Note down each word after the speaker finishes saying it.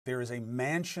There is a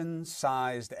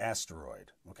mansion-sized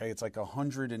asteroid, okay? It's like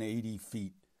 180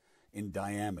 feet in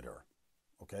diameter,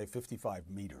 okay? 55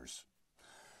 meters.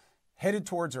 Headed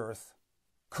towards Earth,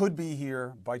 could be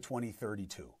here by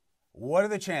 2032. What are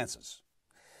the chances?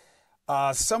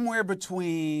 Somewhere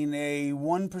between a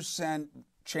 1%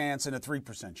 chance and a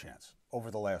 3% chance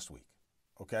over the last week,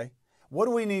 okay? What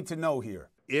do we need to know here?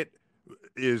 It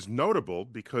is notable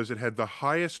because it had the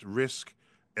highest risk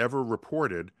ever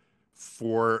reported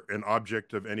for an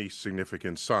object of any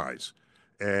significant size.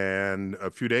 And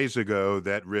a few days ago,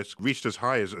 that risk reached as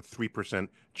high as a 3%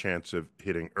 chance of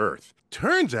hitting Earth.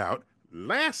 Turns out,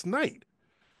 last night,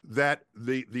 that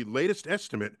the latest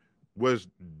estimate was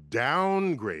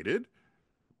downgraded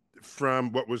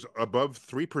from what was above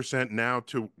 3% now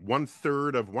to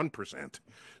 1/3 of 1%.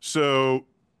 So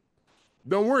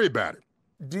don't worry about it.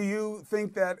 Do you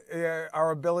think that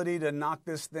our ability to knock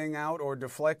this thing out or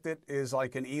deflect it is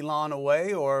like an Elon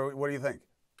away, or what do you think?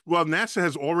 Well, NASA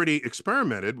has already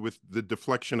experimented with the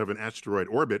deflection of an asteroid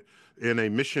orbit in a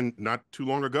mission not too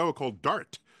long ago called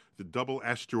DART, the Double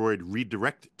Asteroid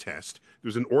Redirect Test. There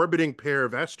was an orbiting pair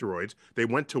of asteroids. They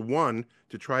went to one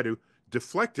to try to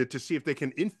deflect it to see if they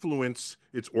can influence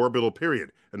its orbital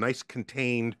period, a nice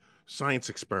contained science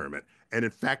experiment. And in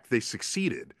fact, they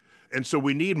succeeded. And so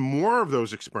we need more of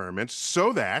those experiments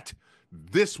so that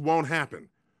this won't happen,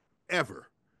 ever.